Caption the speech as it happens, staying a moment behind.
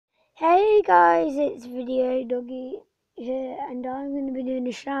Hey guys, it's Video Doggy here, and I'm going to be doing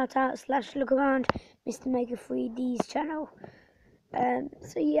a shout out / look around Mr. Maker 3D's channel.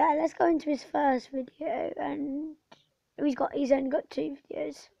 So yeah, let's go into his first video, and he's only got 2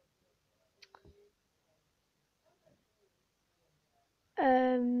 videos.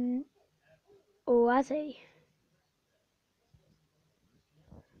 Or has he?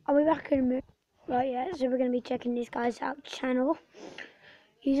 I'll be back in a minute. Right, yeah, so we're going to be checking this guy's out channel.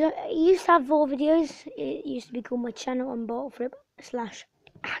 He used to have 4 videos. It used to be called My Channel on Bottle Flip /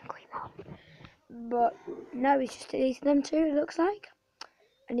 Angry Mom. But no, he's just deleted them 2, it looks like.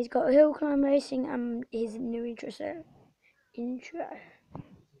 And he's got hill climb racing and his new intro. Just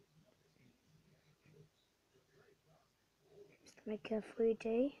make a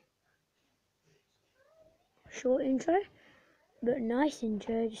 3D short intro, but nice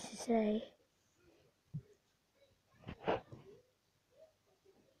intro, just to say.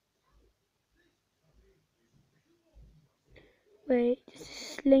 Wait, does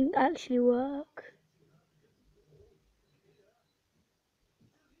this link actually work?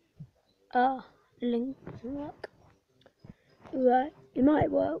 Ah, the link doesn't work. Right, it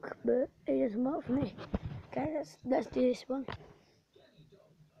might work, but it doesn't work for me. Okay, let's do this one.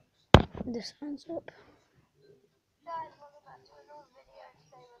 This hands up. Guys, welcome back to another video.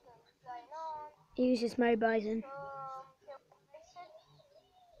 Today we're going to be playing on Use this Mo Bison.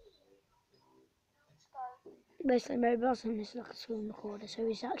 Basically, Mo Bison is like a screen recorder, so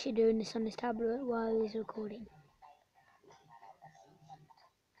he's actually doing this on his tablet while he's recording.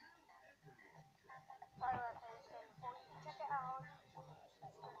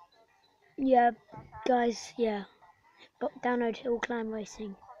 Yeah, guys, yeah. But download Hill Climb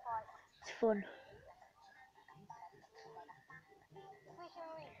Racing. It's fun.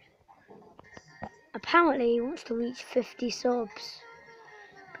 Apparently he wants to reach 50 subs,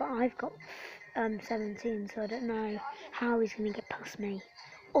 but I've got 17, so I don't know how he's going to get past me.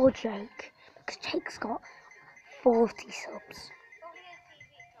 Or Jake, because Jake's got 40 subs.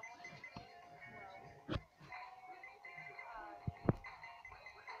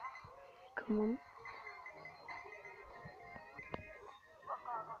 Come on.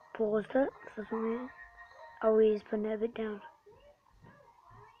 Paused it for some reason. Oh, he's putting it a bit down.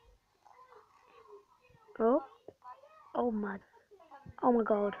 Oh. Oh my god. Oh my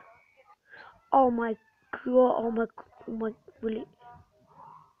god. Oh my, really.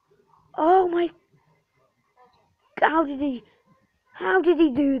 Oh my, how did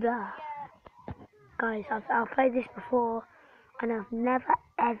he do that? Guys, I've played this before, and I've never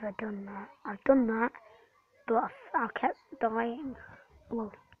ever done that. I've done that, but I kept dying.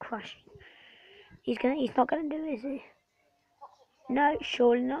 Well, crashing. He's not gonna do it, is he? No,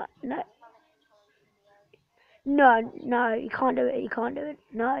 surely not. No, you can't do it. You can't do it.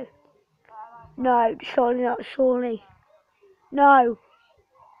 No, surely not. Surely, no,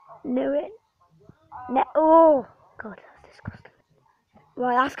 knew it. No, oh god, that's disgusting.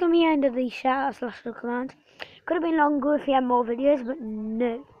 Right, that's gonna be the end of the shout out / look around. Could have been longer if he had more videos, but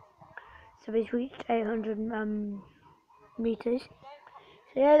no. So he's reached 800 meters.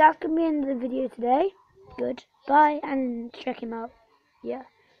 So yeah, that's gonna be the end of the video today. Good. Bye, and check him out. Yeah,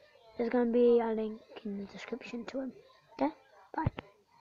 there's gonna be a link in the description to him. Okay, bye.